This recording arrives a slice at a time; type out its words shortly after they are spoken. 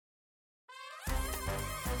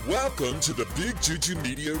Welcome to the Big Juju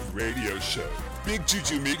Media Radio Show. Big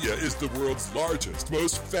Juju Media is the world's largest,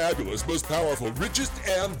 most fabulous, most powerful, richest,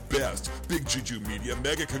 and best Big Juju Media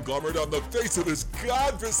mega conglomerate on the face of this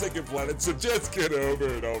godforsaken planet, so just get over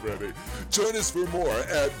it already. Join us for more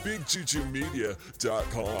at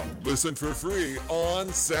BigJujuMedia.com. Listen for free on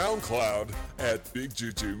SoundCloud at Big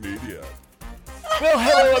Juju Media. Well,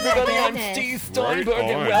 hello everybody, I'm Steve Steinberg,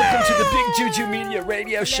 and welcome to the Big Juju Media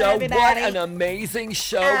Radio Show. What an amazing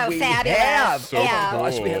show we have. So oh my cool.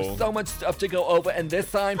 gosh, we have so much stuff to go over, and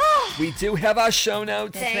this time we do have our show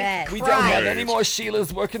notes. That's We right. don't have any more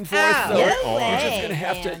Sheilas working for us, so no we're just way. going to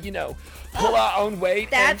have to, pull our own weight.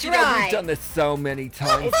 That's and, right. we've done this so many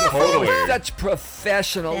times. Totally. We're such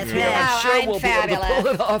professionals. That's here. right. I'm sure I'm we'll be able to pull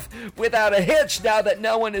it off without a hitch now that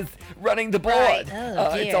no one is running the board. Right.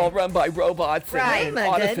 Oh, It's dear. all run by robots Right. and Oh, my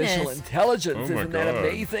artificial goodness. intelligence. Oh, my Isn't that God.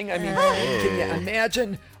 amazing? I mean, can you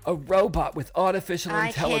imagine a robot with artificial I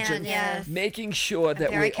intelligence can, yes. making sure that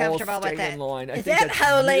very we all comfortable with stay it. in line? I Is think that that's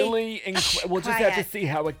holy? really incredible. We'll just have to Quiet. see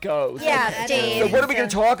how it goes. Yeah, So Steve. what are we going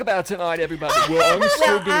to talk about tonight, everybody? Well, I'm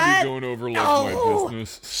still going to I- be going over my Oh.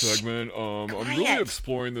 business segment. I'm really Quiet.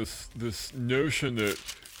 exploring this notion that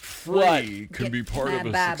free What? can Get be part my of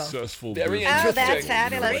a Bible. successful Very business. interesting. Oh, that's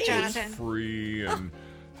fabulous, What is Jonathan. free and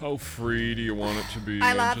how free do you want it to be? I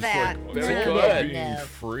and love just that. Like, Very think good. about being No.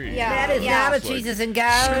 free. Yeah. That is Yeah. not a It's like, Jesus and It's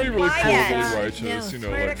God. gonna be really cool, Quiet. really No, righteous,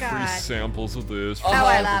 swear like to free God. samples of this. Oh, I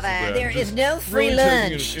samples love of that. it. There Just is no free really taking an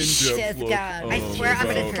lunch, in-depth says look, God. I swear I'm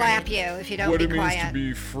going about to slap you if you don't what be it means quiet. to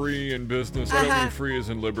be free in business. I don't Uh-huh. mean free as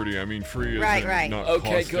in liberty. I mean free as Right, in right. not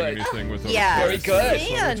Okay, costing good. anything with other Yeah. Very prices. good. So I'm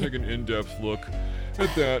going Man. to take an in-depth look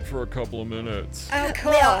at that for a couple of minutes. Oh,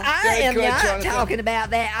 cool. Well, I Very am good, not Jonathan. talking about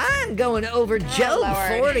that. I'm going over Job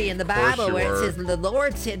Lord. 40 in the Bible you where are. it says, the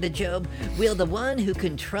Lord said to Job, will the one who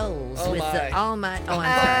controls Oh, with my. the Almighty,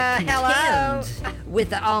 I'm sorry, hello. contend with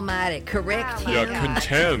the Almighty, correct Oh, my him? Yeah, God.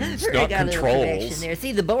 contends, I not got a little correction controls. there.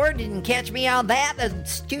 See, the board didn't catch me on that. The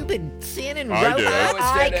stupid sinning I robot. did.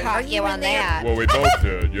 I Are caught you you in on there? that. Well, we both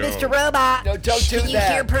did, yeah. Mr. Robot. No, don't do Can you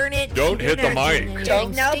that. hear Pernit? Don't hit the mic.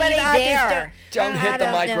 Don't- Nobody dare. Don't hit the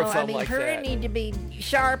microphone I mean, like Perna that. need to be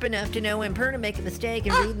sharp enough to know when Perna make a mistake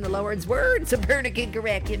and reading the Lord's word, so Perna can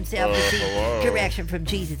correct himself to see hello. correction from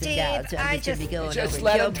Jesus Steve, and God. So I I'm just gonna be going just over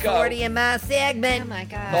let Job him go. 40 in my segment. Oh, my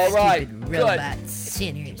God. All right, Stupid good. robot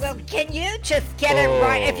sinners. Well, can you just get it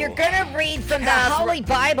right? If you're going to read from the Catherine- Holy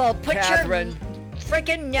Bible, put Catherine. your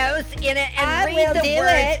freaking nose in it and I read will the do words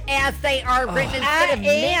it. as they are written instead of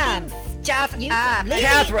making stuff up.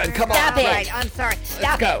 Catherine, come on. Stop Please. it. I'm sorry.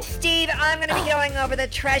 Stop go. it. Steve, I'm going to be going over the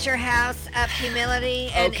treasure house of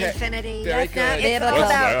humility and Okay. infinity. Very That's not- good. It's all What's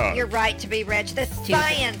about that? your right to be rich, the too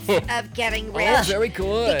science of getting rich. Oh, very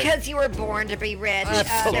good. Because you were born to be rich. There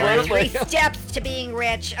are Absolutely. 3 steps to being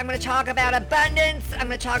rich. I'm going to talk about abundance. I'm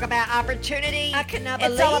going to talk about opportunity. I cannot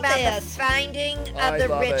It's all believe about this. the finding I of the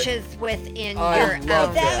love it. riches within I your love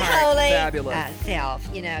own that. heart, Fabulous. self.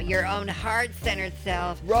 Your own heart-centered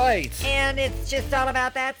self. Right. And it's just all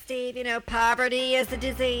about that, Steve. Poverty is a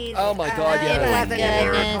disease. Oh, my God, It yes. wasn't a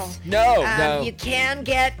miracle. No, no. You can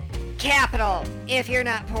get capital if you're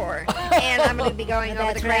not poor. And I'm going to be going over the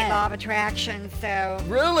That's great right. law of attraction. So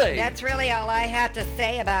Really? that's really all I have to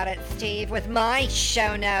say about it, Steve, with my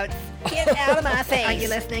show notes. Get out of my face. Are you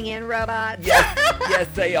listening in, robots? yes,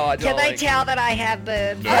 they are, Can they darling. tell that I have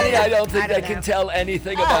boobs? Honey, I don't think I they know. can tell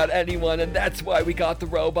anything about anyone, and that's why we got the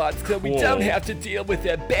robots, so we Cool. don't have to deal with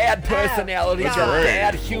their bad personalities That's or right.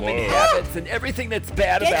 bad human Whoa. habits and everything that's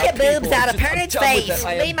bad Get about your people. boobs out It's of just- I'm Pernod's done with face. it.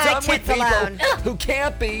 I am Leave my done with tits people alone. who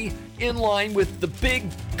can't be in line with the big,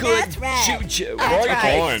 good That's right. juju. That's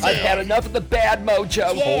right. I've now. had enough of the bad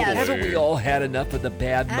mojo. Yes. Haven't we all had enough of the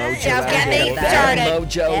bad mojo? don't out get there? me The bad started.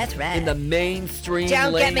 mojo That's right. in the mainstream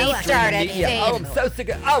Don't get me mainstream started, media. Steve. Oh, I'm so sick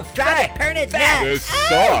of. Oh, Drop fat, it, Pernod's fat. This Oh,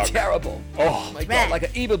 sucks. terrible. Oh, My God, Right. like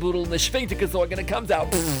an Eberboodle and the Schwinticus organ, it comes out.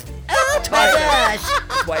 Oh my gosh.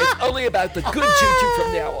 That's why it's only about the good juju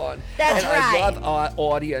from now on. That's and right. I love our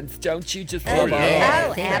audience. Don't you just Oh, love our yeah.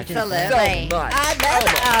 audience? Oh, absolutely. So much. I love Oh,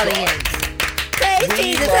 the my audience. God. Praise We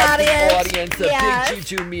Jesus, love the audience. audience of Yes. Big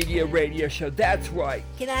Juju Media Radio Show. That's right.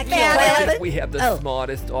 Can I I clap? think we have the Oh.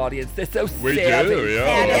 smartest audience. They're so We do, savvy. yeah.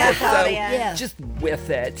 Fabulous They're audience. Yeah. just with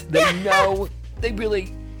it. They know. They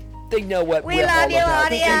really. They know what We we're love all you, about.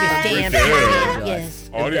 audience. They Understand. We do. understand Yes. us.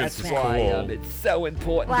 Audience and is that's why cool. it's so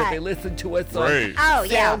important What? that they listen to us Great. on Oh,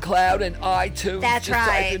 yeah. SoundCloud and iTunes. That's just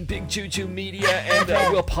right. type in Big Juju Media and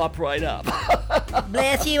we'll pop right up.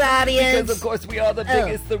 Bless you, Because audience. of course we are the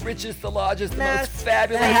biggest, the richest, the largest, the most Most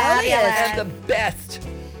fabulous, fabulous. and the best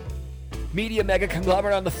media mega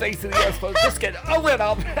conglomerate on the face of the earth, folks. Just get over it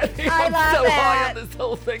already. I'm love so that. high on this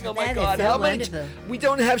whole thing. Oh my That is God. so How many? wonderful. We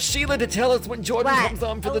don't have Sheila to tell us when Jordan What? comes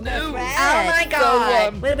on for the news. right. Oh my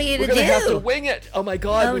God. So, What are we we're gonna gonna have do? to wing it. Oh my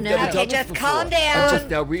God, Oh, we've no. never Okay, done this just before. calm down. I'm just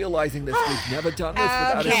now realizing this. We've never done this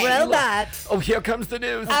without Okay. a Sheila. Robots. Oh, here comes the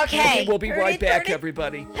news. Okay. We'll be right back, Bernie.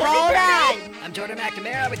 everybody. Hold on. I'm Jordan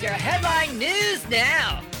McNamara with your headline news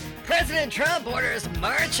now. President Trump orders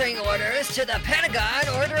marching orders to the Pentagon,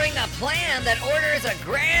 ordering a plan that orders a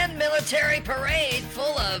grand military parade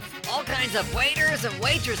full of all kinds of waiters and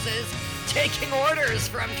waitresses taking orders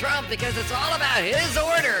from Trump because it's all about his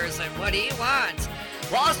orders and what he wants.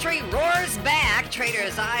 Wall Street roars back.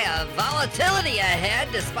 Traders eye a volatility ahead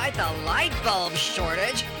despite the light bulb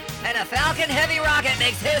shortage. And a Falcon Heavy rocket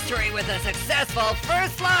makes history with a successful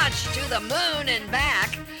first launch to the moon and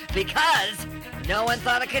back because no one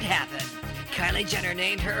thought it could happen. Kylie Jenner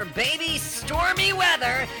named her baby Stormy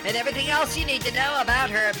Weather and everything else you need to know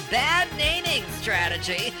about her bad naming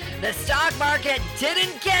strategy. The stock market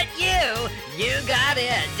didn't get you. You got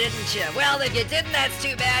it, didn't you? Well, if you didn't, that's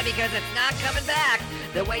too bad because it's not coming back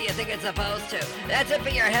the way you think it's supposed to. That's it for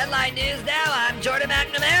your headline news now. I'm Jordan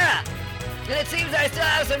McNamara. And it seems I still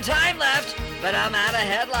have some time left, but I'm out of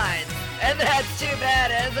headlines. And that's too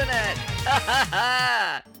bad, isn't it? Ha ha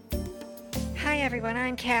ha! Hi everyone,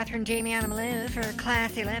 I'm Catherine Damiana Malou for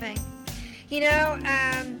Classy Living. You know,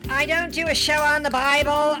 I don't do a show on the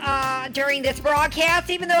Bible during this broadcast,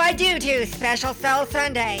 even though I do Special Soul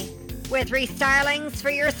Sunday with restylings for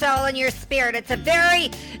your soul and your spirit. It's a very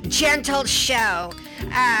gentle show,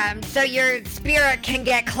 so your spirit can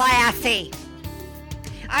get classy.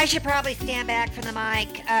 I should probably stand back from the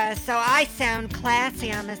mic so I sound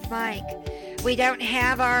classy on this mic. We don't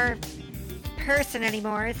have our person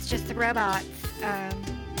anymore. It's just the robots.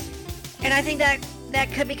 And I think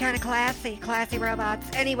that could be kind of classy robots.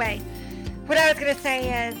 Anyway, what I was going to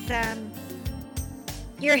say is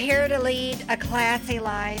you're here to lead a classy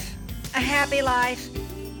life, a happy life,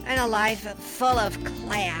 and a life full of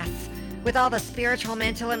class with all the spiritual,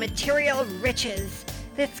 mental, and material riches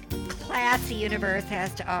this classy universe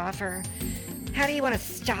has to offer. How do you want to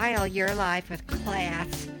style your life with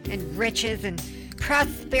class and riches and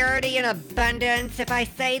prosperity and abundance? If I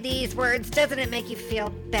say these words, doesn't it make you feel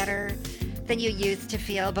better than you used to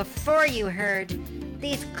feel before you heard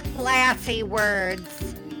these classy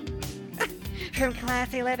words? From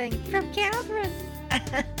Classy Living, from Catherine.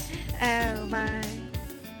 Oh my.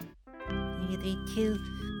 3, 2,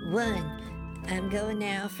 1. I'm going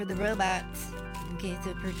now for the robots. Okay,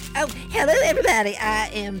 so hello everybody. I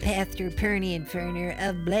am Pastor Perny Inferner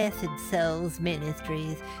of Blessed Souls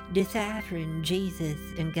Ministries, deciphering Jesus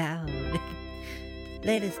and God.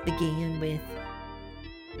 Let us begin with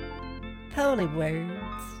holy words.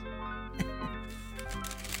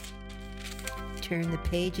 Turn the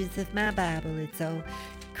pages of my Bible. It's all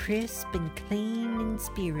crisp and clean and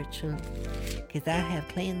spiritual, because I have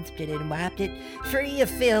cleansed it and wiped it free of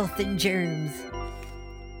filth and germs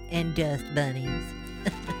and dust bunnies.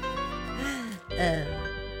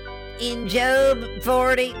 In Job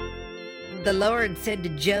 40, the Lord said to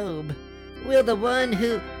Job, will the one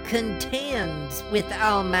who contends with the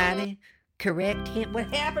Almighty correct him?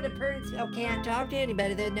 What happened to Pern's? Oh, can't talk to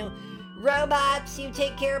anybody. There's no robots. You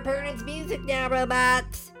take care of Pern's music now,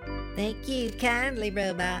 robots. Thank you kindly,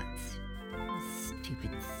 robots. Stupid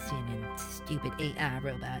sinning, stupid AI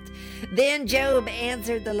robots. Then Job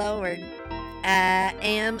answered the Lord, I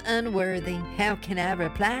am unworthy. How can I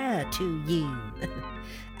reply to you?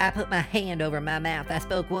 I put my hand over my mouth. I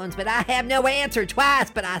spoke once, but I have no answer. Twice,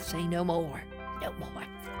 but I say no more. No more.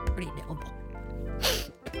 Pretty no more.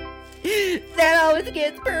 That always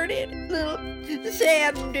gets burning. Little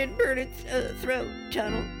saddened and burning throat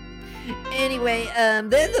tunnel. Anyway, then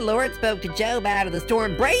the Lord spoke to Job out of the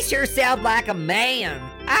storm. Brace yourself like a man.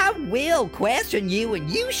 I will question you, and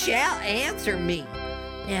you shall answer me.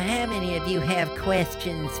 Now, how many of you have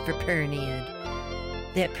questions for Pernod?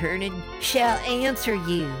 That Pernod shall answer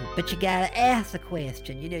you, but you gotta ask a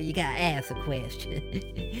question. You gotta ask a question.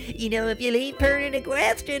 If you leave Pernod a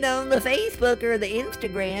question on the Facebook or the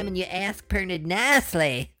Instagram and you ask Pernod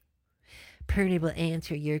nicely, Pernod will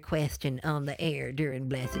answer your question on the air during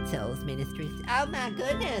Blessed Souls Ministries. Oh my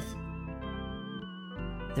goodness!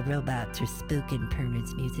 The robots are spooking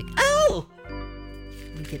Pernod's music. Oh!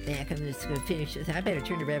 Let me get back. I'm just going to finish this. I better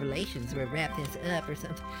turn to Revelations or wrap this up or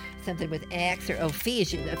something. Something with Acts or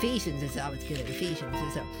Ephesians. Ephesians is always good at Ephesians.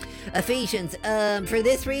 So, Ephesians. For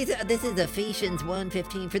this reason, this is Ephesians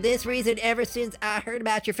 1:15. For this reason, ever since I heard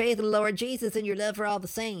about your faith in the Lord Jesus and your love for all the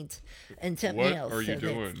saints, and something else. What are you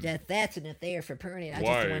doing? That's enough there for Perny.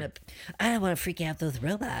 Why? I don't want to freak out those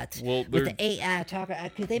robots. Well, with the AI talker,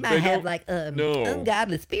 because they might have like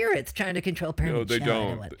ungodly spirits trying to control Perny. No, they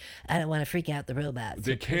don't. I don't want to freak out the robots.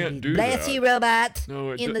 They can't do Bless that. you, robots.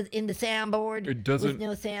 No, in the soundboard. It doesn't. With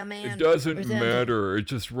no sound man. It doesn't matter. It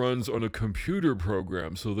just runs on a computer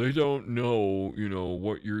program, so they don't know,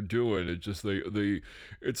 what you're doing. It just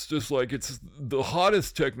it's just like it's the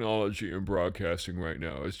hottest technology in broadcasting right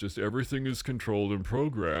now. It's just everything is controlled and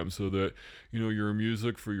programmed so that your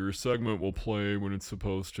music for your segment will play when it's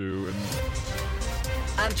supposed to. And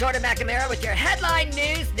I'm Jordan McNamara with your headline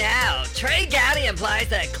news now. Trey Gowdy implies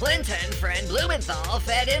that Clinton friend Blumenthal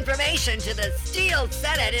fed information to the Steel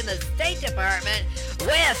Senate in the State Department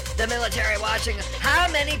with the military watching.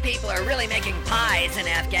 How many people are really making pies in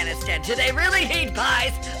Afghanistan? Do they really eat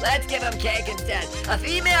pies? Let's give them cake instead. A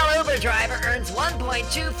female Uber driver earns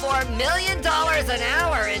 $1.24 million an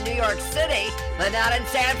hour in New York City, but not in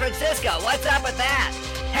San Francisco. What's up with that?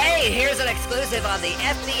 Hey, here's an exclusive on the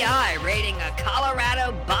FBI raiding a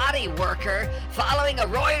Colorado body worker following a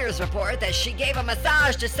Reuters report that she gave a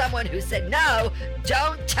massage to someone who said, "No,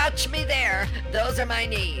 don't touch me there. Those are my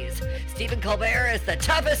knees." Stephen Colbert is the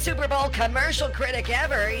toughest Super Bowl commercial critic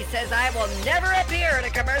ever. He says, "I will never appear in a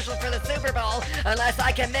commercial for the Super Bowl unless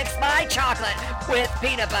I can mix my chocolate with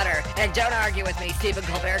peanut butter." And don't argue with me. Stephen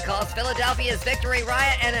Colbert calls Philadelphia's victory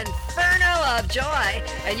riot an inferno of joy.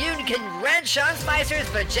 And you can rent Sean Spicer's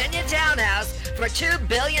Virginia townhouse for $2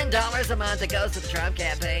 billion a month. It goes to the Trump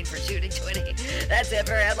campaign for shooting 20. That's it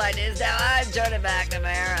for Headline News. Now I'm Jordan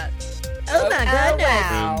McNamara. Oh my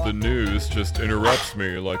goodness. And the news just interrupts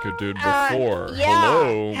me like it did before. Yeah.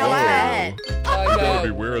 Hello. Hello. Gotta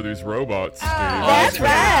beware of these robots, Steve. That's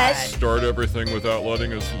right. Start everything without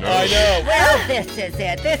letting us know. I know. Well, this is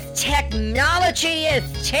it. This technology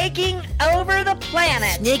is taking over the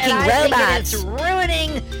planet. Sneaking and I robots. think it's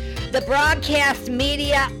ruining the broadcast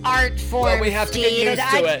media art form. Well, we have to get Steve. used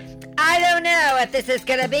to it. I don't know if this is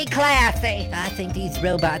going to be classy. I think these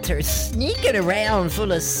robots are sneaking around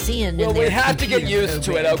full of sin. Well, in we their have to get computer used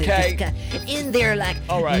to it, programs. They're okay? just in there like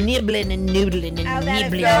All right. nibbling and noodling and Oh, that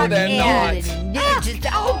is nibbling not and they're not. noodling and nibbling.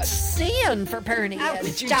 Just old sin for Perny.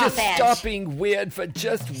 Would you Stop just it. stop being weird for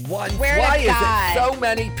just once? Swear to Why is God. it so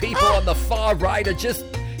many people on the far right are just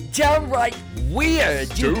downright weird?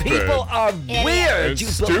 You Stupid. people are Idiot. weird. And You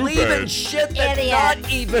believe in stupid. shit that's Idiot.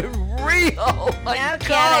 not even real. My No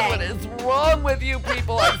God, what kidding. is wrong with you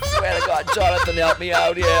people? I swear to God, Jonathan, help me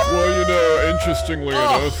out here. Well, interestingly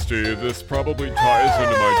enough, Steve, this probably ties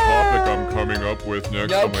into my topic I'm coming up with next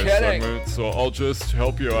No on my kidding. segment. So I'll just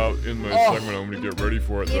help you out in my segment. I'm going to get ready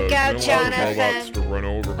for it, You though. go, I don't want robots Jonathan. to run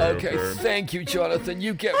over me, Okay, thank you, Jonathan.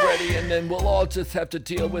 You get ready, and then we'll all just have to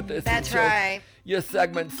deal with this. That's until right. Your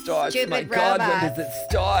segment starts. Stupid My God, when robots. does it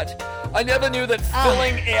start? I never knew that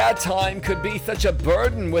filling airtime could be such a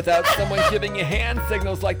burden without someone giving you hand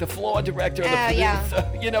signals like the floor director or the Oh, producer.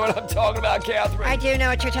 yeah. You know what I'm talking about, Catherine? I do know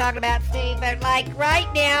what you're talking about, Steve, but like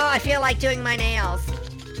right now, I feel like doing my nails.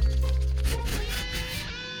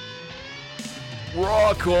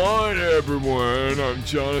 Rock on, everyone. I'm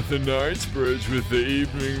Jonathan Knightsbridge with the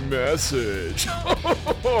evening message.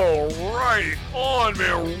 Right on,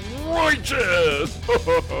 man. Righteous.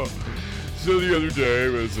 So the other day I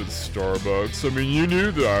was at Starbucks. I mean, you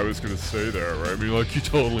knew that I was going to say that, right? I mean, like, you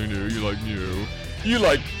totally knew. You knew. You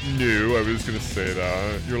knew I was going to say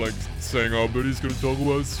that. You're like saying, oh, but he's going to talk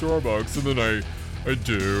about Starbucks. And then I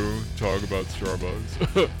do talk about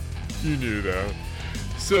Starbucks. You knew that.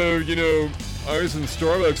 So, I was in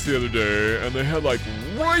Starbucks the other day, and they had,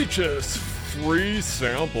 righteous free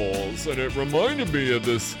samples, and it reminded me of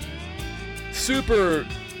this super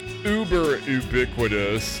uber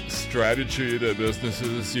ubiquitous strategy that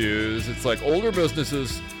businesses use. It's like older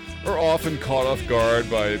businesses are often caught off guard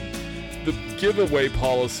by the giveaway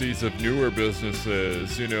policies of newer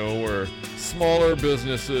businesses, or smaller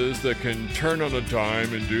businesses that can turn on a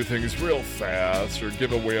dime and do things real fast or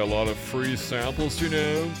give away a lot of free samples,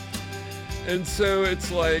 And so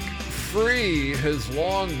it's like free has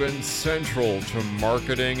long been central to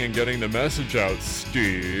marketing and getting the message out,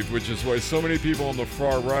 Steve, which is why so many people on the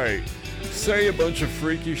far right say a bunch of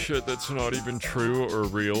freaky shit that's not even true or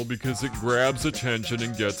real because it grabs attention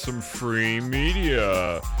and gets some free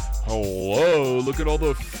media. Hello, look at all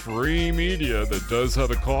the free media that does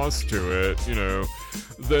have a cost to it,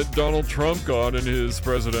 that Donald Trump got in his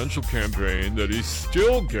presidential campaign that he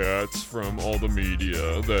still gets from all the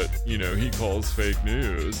media that, he calls fake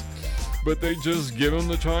news. But they just give him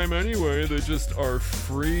the time anyway. They just are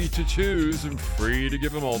free to choose and free to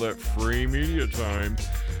give him all that free media time.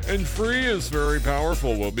 And free is very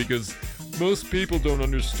powerful, because most people don't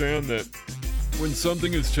understand that when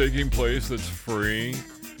something is taking place that's free,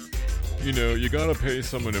 you gotta pay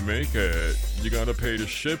someone to make it. You gotta pay to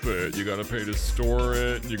ship it. You gotta pay to store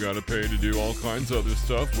it. You gotta pay to do all kinds of other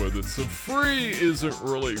stuff with it. So free isn't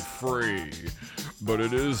really free, but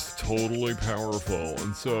it is totally powerful.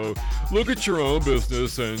 And so look at your own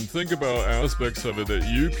business and think about aspects of it that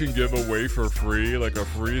you can give away for free, like a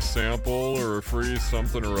free sample or a free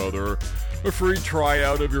something or other. A free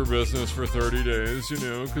tryout of your business for 30 days,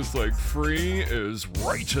 because free is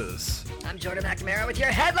righteous. I'm Jordan McNamara with your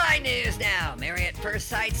headline news now. Married at First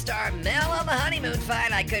Sight star Mel on the honeymoon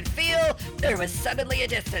fight. I could feel there was suddenly a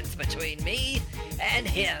distance between me and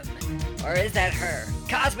him. Or is that her?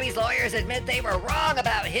 Cosby's lawyers admit they were wrong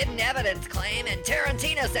about hidden evidence claim, and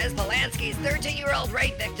Tarantino says Polanski's 13-year-old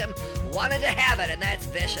rape victim wanted to have it, and that's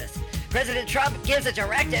vicious. President Trump gives a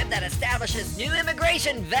directive that establishes new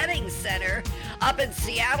immigration vetting center up in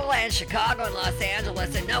Seattle and Chicago and Los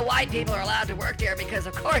Angeles, and no white people are allowed to work there because,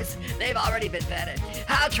 of course, they've already been vetted.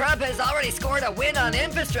 How Trump has already scored a win on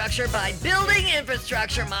infrastructure by building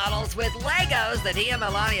infrastructure models with Legos that he and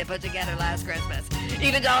Melania put together last Christmas.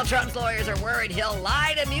 Even Donald Trump's lawyers are worried he'll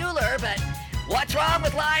lie to Mueller, but what's wrong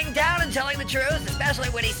with lying down and telling the truth, especially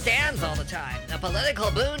when he stands all the time? A political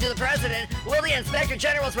boon to the president. Will the Inspector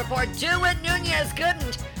General's report do what Nunez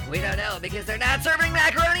couldn't? We don't know, because they're not serving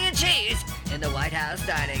macaroni and cheese in the White House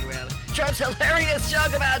dining room. Trump's hilarious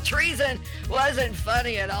joke about treason wasn't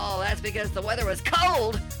funny at all. That's because the weather was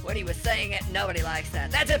cold when he was saying it. Nobody likes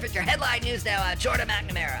that. That's it for your headline news now. I'm Jordan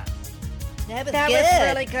McNamara. That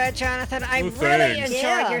was really good, Jonathan. I really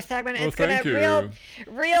enjoyed your segment. It's going to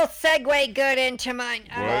real segue good into mine.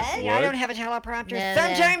 I don't have a teleprompter. No.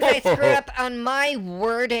 Sometimes I screw up on my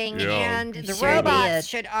wording, and the robots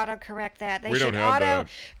should auto-correct that. They should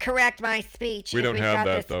auto-correct my speech. We don't have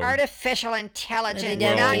that, though. Artificial intelligence.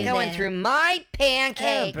 They're not going through my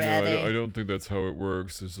pancake. No, I don't think that's how it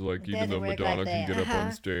works. It's even though Madonna can get up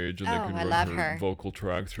on stage and they can run her vocal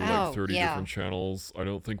track through 30 different channels, I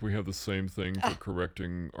don't think we have the same thing for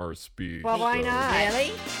correcting our speech. Well, why not?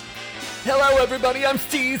 Really? Hello, everybody. I'm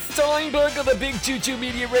Steve Steinberg of the Big Juju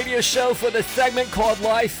Media Radio Show for the segment called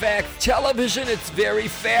Life Facts Television. It's very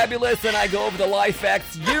fabulous, and I go over the life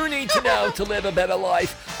facts you need to know to live a better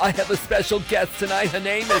life. I have a special guest tonight. Her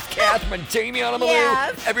name is Catherine Damian Amalou.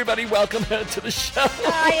 Yes. Everybody, welcome her to the show.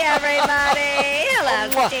 Hi, everybody.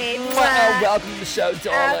 Hello, Steve. Welcome to the show,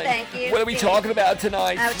 darling. Thank you, What are we talking about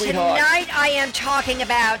tonight, sweetheart? Tonight I am talking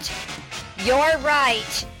about your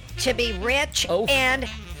right to be rich and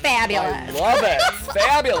fabulous. I love it.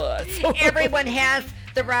 Fabulous. Everyone has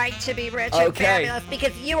the right to be rich and fabulous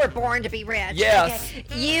because you were born to be rich. Yes.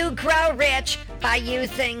 Okay? You grow rich by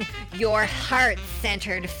using your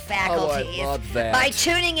heart-centered faculties. Oh, I love that. By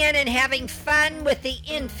tuning in and having fun with the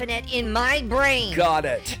infinite in my brain. Got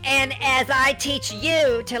it. And as I teach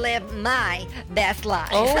you to live my best life.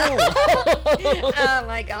 Oh. Oh,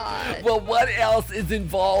 my God. Well, what else is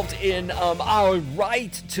involved in our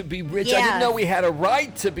right to be rich? Yes. I didn't know we had a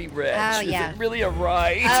right to be rich. Is it really a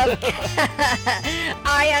right?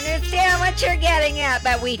 I understand what you're getting at,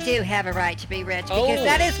 but we do have a right to be rich because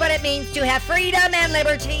that is what it means to have freedom and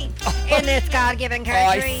liberty in this God-given country,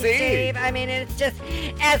 I see. Steve. I mean, it's just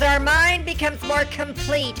as our mind becomes more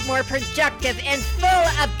complete, more productive, and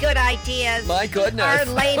full of good ideas. My goodness. Our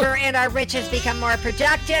labor and our riches become more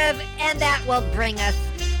productive, and that will bring us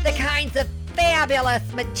the kinds of fabulous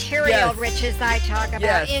material riches I talk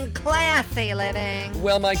about in classy living.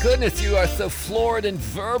 Well, my goodness, you are so florid and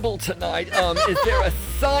verbal tonight. Is there a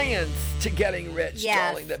science to getting rich,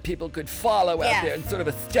 darling, that people could follow out there in sort of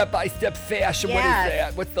a step-by-step fashion? What is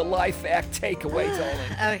that? What's the life act takeaway,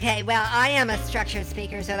 darling? Okay, well, I am a structured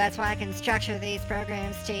speaker, so that's why I can structure these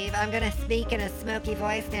programs, Steve. I'm going to speak in a smoky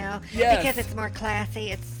voice now because it's more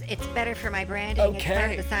classy. It's better for my branding. It's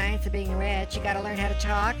part of the science of being rich. You got to learn how to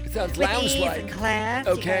talk It sounds with ease lounge-like. and class.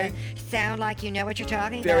 Okay. You gotta sound like you know what you're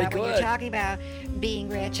talking Very about when you're good. talking about being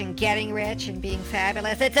rich and getting rich and being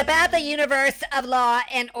fabulous. It's about the universe of law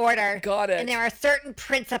and order. Got it. And there are certain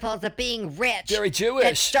principles of being rich. Very Jewish.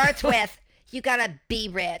 It starts with you gotta be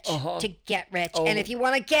rich to get rich. And if you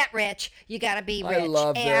want to get rich, you gotta be rich. I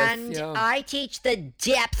love this, and I teach the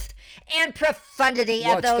depth and profundity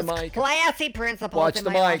of those classy principles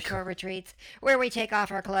in my offshore retreats where we take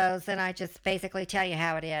off our clothes and I just basically tell you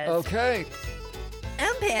how it is. Okay.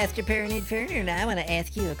 I'm Pastor Pernod Ferner, and I want to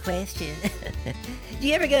ask you a question. Do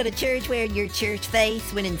you ever go to church wearing your church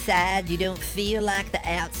face when inside you don't feel like the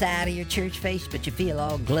outside of your church face, but you feel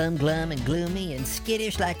all glum and gloomy and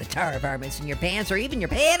skittish like the tar varmints in your pants or even your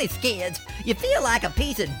panty skids? You feel like a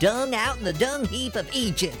piece of dung out in the dung heap of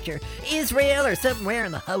Egypt or Israel or somewhere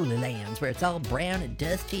in the Holy Lands where it's all brown and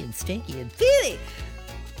dusty and stinky and filthy.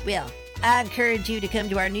 Well, I encourage you to come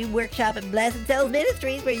to our new workshop at Blessed Souls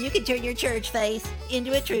Ministries where you can turn your church face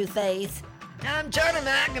into a true face. I'm Jordan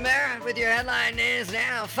McNamara with your headline news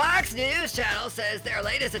now. Fox News Channel says their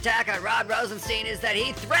latest attack on Rod Rosenstein is that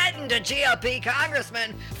he threatened a GOP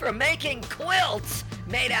congressman for making quilts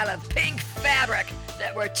made out of pink fabric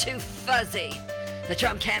that were too fuzzy. The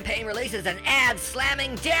Trump campaign releases an ad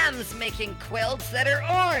slamming Dems making quilts that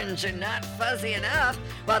are orange and not fuzzy enough,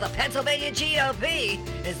 while the Pennsylvania GOP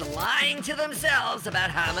is lying to themselves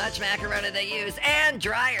about how much macaroni they use and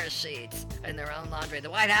dryer sheets in their own laundry. The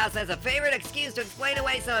White House has a favorite excuse to explain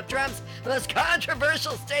away some of Trump's most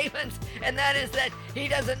controversial statements, and that is that he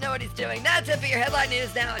doesn't know what he's doing. That's it for your headline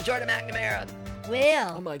news now. I'm Jordan McNamara.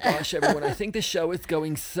 Well, Oh my gosh, everyone, I think the show is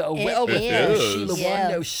going so It well with is. no Sheila-1, Yeah.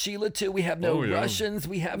 no Sheila-2. We have no Oh, yeah. Russians.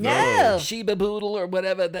 We have No. Sheba Boodle or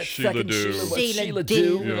whatever that second Sheila-Do. Sheila was. Sheila-Do.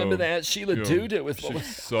 Sheila-Do. Yeah. Remember that? Sheila-Do Yeah. was what She was. I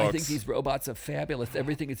sucks. think these robots are fabulous.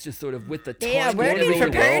 Everything is just sort of with the They are time. working We're for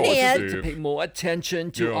really Pernod. to pay more attention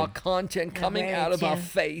to Yeah. our content coming right, out of our yeah.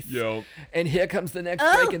 face. Yep. And here comes the next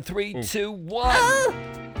Oh. break in 3, 2, 1.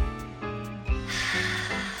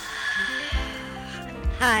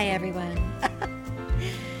 Hi, everyone.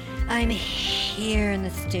 I'm here in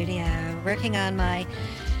the studio working on my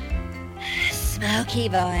smoky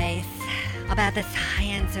voice about the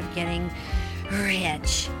science of getting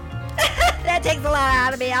rich. That takes a lot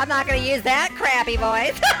out of me. I'm not going to use that crappy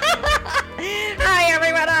voice. Hi,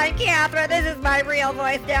 everyone. I'm Catherine. This is my real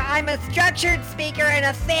voice now. I'm a structured speaker and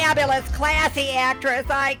a fabulous, classy actress.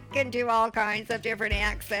 I can do all kinds of different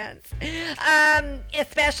accents,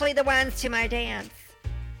 especially the ones to my dance.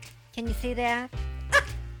 Can you see that?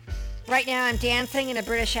 Right now I'm dancing in a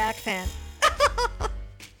British accent.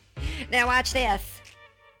 Now watch this.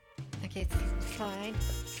 Okay, slide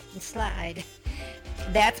and slide.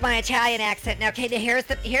 That's my Italian accent. Now, okay,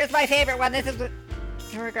 here's my favorite one.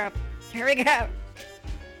 Here we go. Here we go.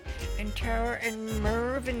 And toe and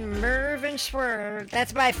move and swerve.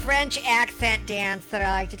 That's my French accent dance that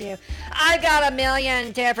I like to do. I've got a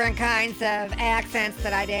million different kinds of accents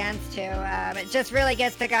that I dance to. It just really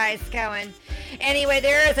gets the guys going. Anyway,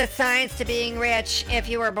 there is a science to being rich if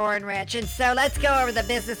you were born rich. And so let's go over the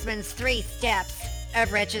businessman's 3 steps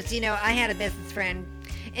of riches. You know, I had a business friend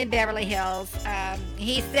in Beverly Hills.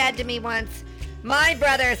 He said to me once, my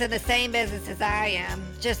brother's in the same business as I am,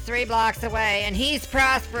 just 3 blocks away, and he's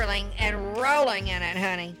prospering and rolling in it,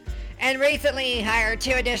 honey. And recently he hired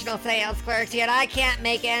 2 additional sales clerks, yet I can't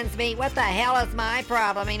make ends meet. What the hell is my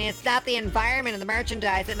problem? I mean, it's not the environment and the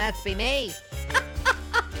merchandise, it must be me.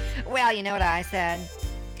 Well, you know what I said.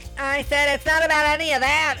 I said, it's not about any of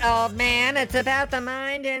that, old man. It's about the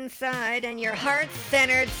mind inside and your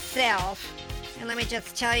heart-centered self. And let me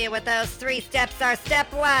just tell you what those 3 steps are.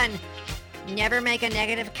 Step 1, never make a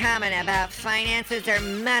negative comment about finances or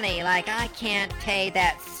money, like I can't pay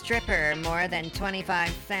that stripper more than 25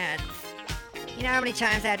 cents. You know how many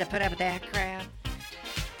times I had to put up with that crap?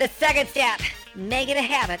 The second step, make it a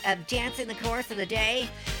habit of dancing the course of the day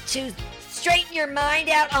to straighten your mind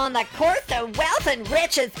out on the course of wealth and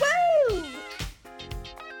riches. Woo!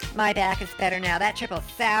 My back is better now. That triple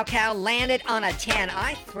sow cow landed on a 10.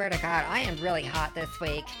 I swear to God, I am really hot this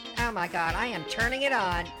week. Oh my God, I am turning it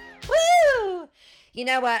on. Woo! You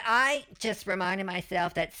know what? I just reminded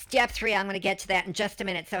myself that step 3, I'm going to get to that in just a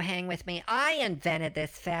minute, so hang with me. I invented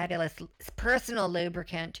this fabulous personal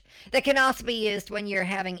lubricant that can also be used when you're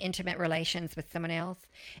having intimate relations with someone else.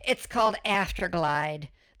 It's called Afterglide,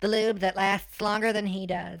 the lube that lasts longer than he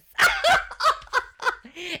does.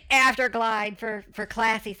 Afterglide for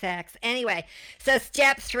classy sex. Anyway, so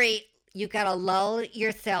step 3, you've got to lull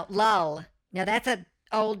yourself. Lull. Now that's a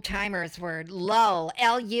old timer's word. Lull.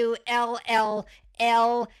 Lull.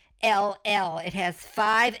 It has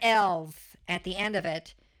 5 L's at the end of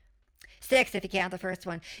it. 6 if you count the first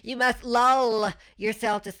one. You must lull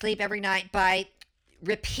yourself to sleep every night by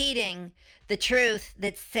repeating the truth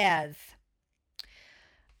that says,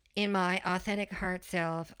 in my authentic heart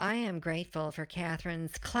self, I am grateful for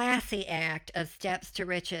Catherine's classy act of steps to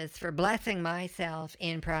riches, for blessing myself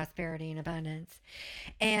in prosperity and abundance,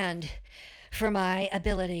 and for my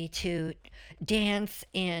ability to dance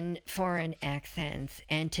in foreign accents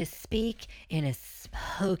and to speak in a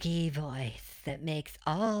smoky voice. that makes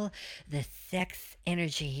all the sex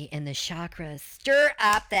energy in the chakras stir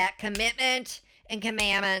up that commitment and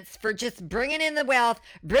commandments for just bringing in the wealth,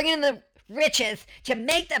 bringing in the riches to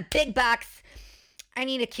make the big bucks. I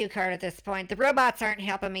need a cue card at this point. The robots aren't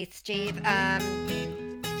helping me, Steve. I'm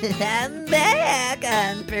back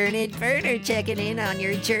on Bernard Burner, checking in on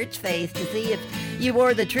your church face to see if you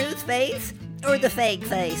wore the truth face or the fake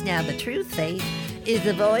face. Now, the truth face is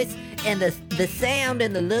the voice and the sound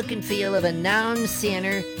and the look and feel of a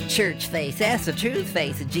non-sinner church face. That's the truth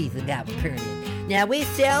face of Jesus got printed. Now, we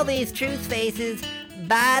sell these truth faces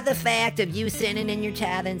by the fact of you sending in your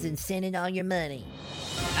tithings and sending all your money.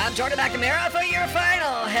 I'm Jordan McNamara for your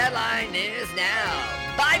final headline news now.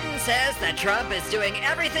 Biden says that Trump is doing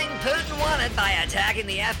everything Putin wanted by attacking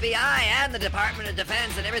the FBI and the Department of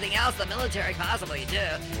Defense and everything else the military possibly do.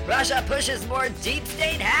 Russia pushes more deep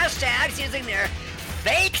state hashtags using their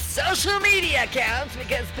fake social media accounts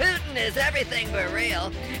because Putin is everything but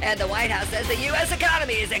real. And the White House says the U.S.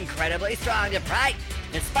 economy is incredibly strong despite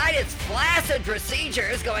its flaccid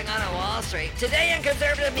procedures going on Wall Street. Today in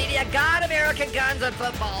conservative media, God, American guns, and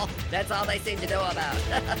football. That's all they seem to know about.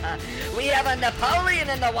 We have a Napoleon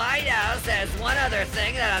in the White House as one other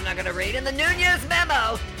thing that I'm not going to read. And the Nunez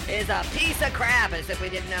memo is a piece of crap, as if we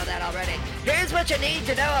didn't know that already. Here's what you need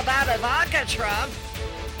to know about Ivanka Trump.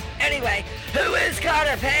 Anyway, who is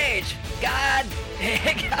Carter Page? God,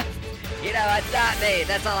 you know, it's not me.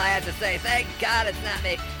 That's all I have to say. Thank God it's not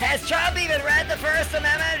me. Has Trump even read the First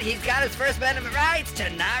Amendment? He's got his First Amendment rights to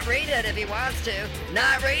not read it if he wants to.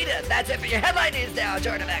 Not read it. That's it for your headline news now,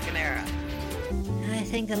 Jordan McNamara. I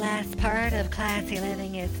think the last part of classy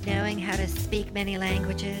living is knowing how to speak many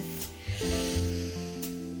languages.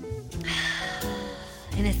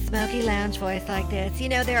 In a smoky lounge voice like this. You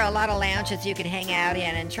know, there are a lot of lounges you can hang out in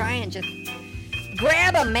and try and just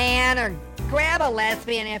grab a man or grab a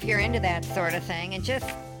lesbian if you're into that sort of thing and just,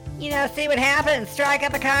 you know, see what happens. Strike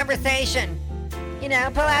up a conversation. You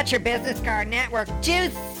know, pull out your business card, network,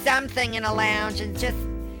 do something in a lounge and just,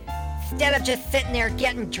 instead of just sitting there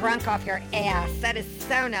getting drunk off your ass. That is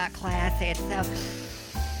so not classy. It's so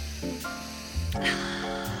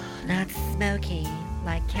not smoky.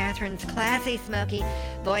 Like Catherine's classy smoky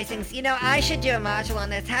voicings. You know, I should do a module on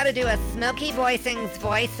this. How to do a smoky voicings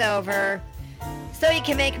voiceover so you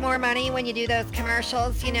can make more money when you do those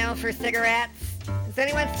commercials, you know, for cigarettes. Is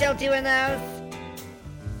anyone still doing those?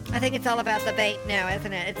 I think it's all about the vape now,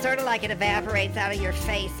 isn't it? It's sort of like it evaporates out of your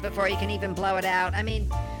face before you can even blow it out. I mean,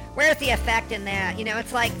 where's the effect in that? You know,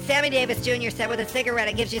 it's like Sammy Davis Jr. said with a cigarette,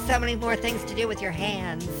 it gives you so many more things to do with your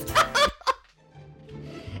hands.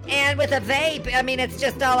 And with a vape, I mean, it's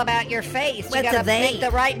just all about your face. What's you gotta a vape? make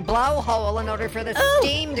the right blowhole in order for the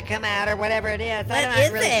steam to come out or whatever it is. I'm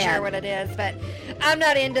not really sure what it is, but I'm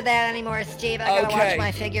not into that anymore, Steve. I gotta watch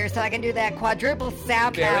my figure so I can do that quadruple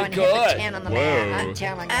southbow and hit the 10 on the mat. I'm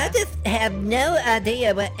telling you. I just have no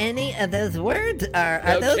idea what any of those words are.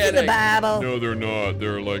 Are those in the kidding. Bible? No, they're not.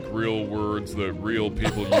 They're like real words that real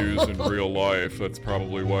people use in real life. That's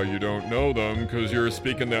probably why you don't know them, because you're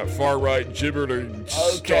speaking that far-right gibberish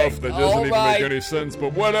stuff that doesn't even make any sense.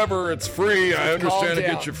 But whatever, it's free. I understand to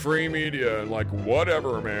get you free media. Like,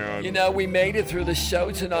 whatever, man. You know, we made it through the show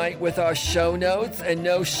tonight with our show notes, and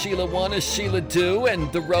no Sheila-1 and Shelia-Do,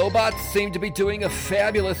 and the robots seem to be doing a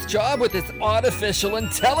fabulous job with this artificial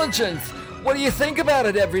intelligence. What do you think about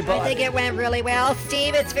it, everybody? I think it went really well,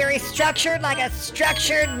 Steve. It's very structured, like a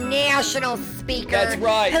structured national speaker. That's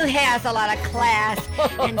right. Who has a lot of class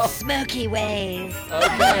and smoky ways. Oh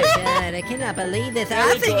my God, I cannot believe this.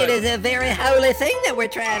 I think it is a very holy thing that we're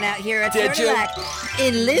trying out here. It's sort of like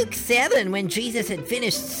in Luke 7 when Jesus had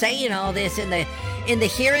finished saying all this in the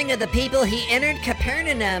hearing of the people, he entered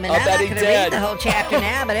Capernaum. And I'm not going to read the whole chapter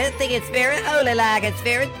now, but I think it's very holy, like it's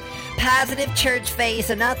very positive church face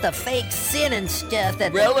and not the fake sin and stuff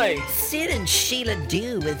that Sid and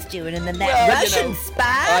Sheila-Do was doing, and then that Russian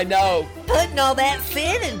spy I know putting all that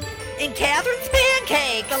sin in Catherine's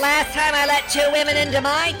pancake. The last time I let two women into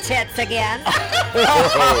my tits again.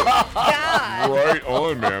 God. Right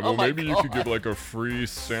on, man. Well, maybe you could give like a free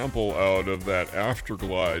sample out of that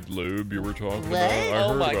Afterglide lube you were talking about. I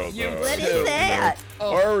heard about that. What is that? I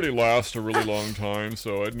already last a really long time,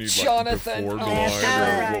 so I'd need like Jonathan. before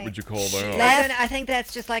Glide, or what would you call that? I think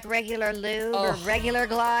that's just like regular lube or regular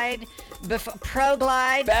Glide. Pro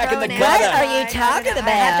Glide. Back in the gutter. What are you talking about?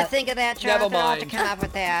 I have to think of that, Jonathan. Never I'll have mind. to come up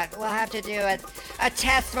with that. We'll have to do a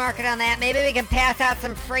test market on that. Maybe we can pass out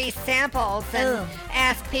some free samples and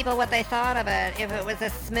ask people what they thought of it, if it was a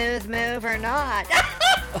smooth move or not.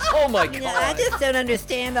 Oh my You know, I God. just don't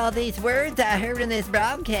understand all these words I heard in this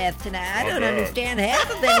broadcast tonight. I don't understand half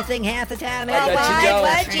of anything half the time. I bet you Why don't.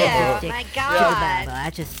 would you? Stick My to the God. Bible. I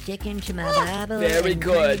just stick into my Bible Very and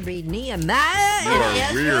good. read Nehemiah You and are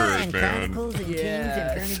Ezra weird, and man. Chronicles and Kings Yes.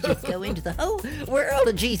 and kind of just go into the whole world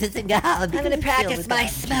of Jesus and God. I'm gonna practice my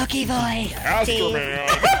smoky voice. Pastor Steve.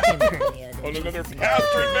 man on another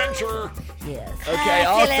pastor adventure. Yes. Okay,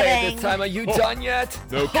 I'll say it living. this time. Are you done yet?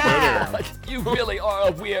 No God, kidding. you really are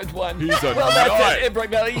a weird one. He's a well, that's nut. it,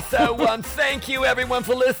 everybody. So, thank you, everyone,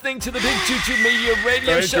 for listening to the Big Choo Choo Media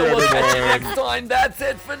Radio Thank Show. you, We'll catch you everyone. next time. That's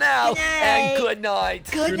it for now. Good night. And good night.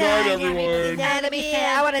 Good Good night, night, everyone. everybody. Now let me say,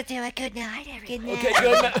 I want to do a good night, everyone. Okay,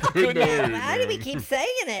 good night. Good night. Why do we keep saying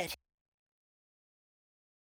it?